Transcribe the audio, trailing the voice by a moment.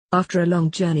After a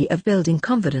long journey of building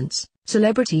confidence,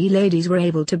 celebrity ladies were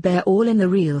able to bear all in the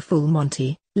Real Full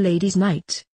Monty, Ladies'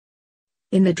 Night.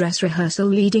 In the dress rehearsal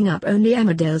leading up, only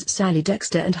Emmerdale's Sally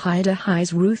Dexter and Hyder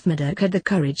High's Ruth Madoc had the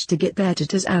courage to get their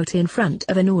tatas out in front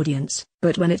of an audience,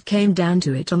 but when it came down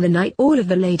to it on the night, all of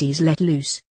the ladies let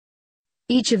loose.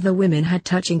 Each of the women had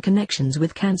touching connections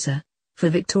with cancer. For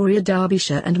Victoria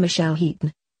Derbyshire and Michelle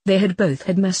Heaton, they had both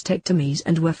had mastectomies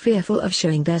and were fearful of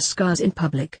showing their scars in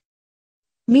public.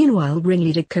 Meanwhile,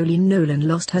 ringleader Colleen Nolan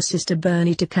lost her sister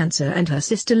Bernie to cancer, and her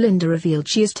sister Linda revealed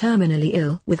she is terminally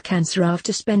ill with cancer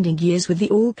after spending years with the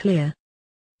All Clear.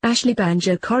 Ashley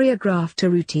Banjo choreographed a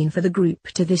routine for the group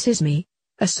to This Is Me,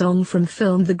 a song from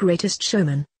film The Greatest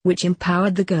Showman, which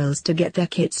empowered the girls to get their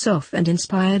kits off and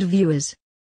inspired viewers.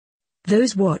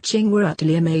 Those watching were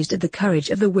utterly amazed at the courage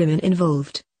of the women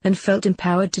involved, and felt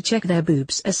empowered to check their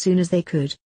boobs as soon as they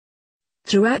could.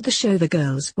 Throughout the show, the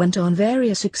girls went on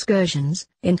various excursions,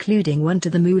 including one to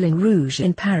the Moulin Rouge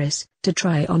in Paris, to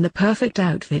try on the perfect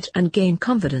outfit and gain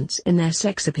confidence in their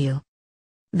sex appeal.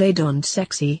 They donned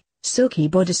sexy, silky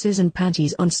bodices and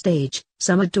panties on stage,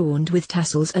 some adorned with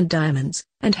tassels and diamonds,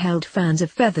 and held fans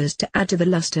of feathers to add to the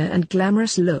luster and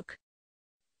glamorous look.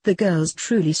 The girls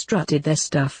truly strutted their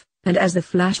stuff, and as the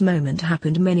flash moment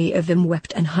happened, many of them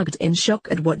wept and hugged in shock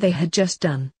at what they had just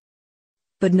done.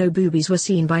 But no boobies were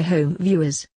seen by home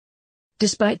viewers.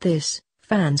 Despite this,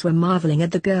 fans were marveling at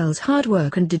the girls' hard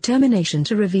work and determination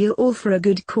to reveal all for a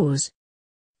good cause.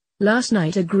 Last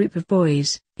night, a group of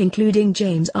boys, including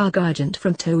James Argagant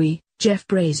from Toei, Jeff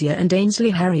Brazier and Ainsley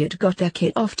Harriott, got their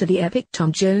kit off to the epic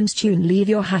Tom Jones tune Leave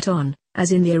Your Hat On,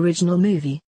 as in the original movie.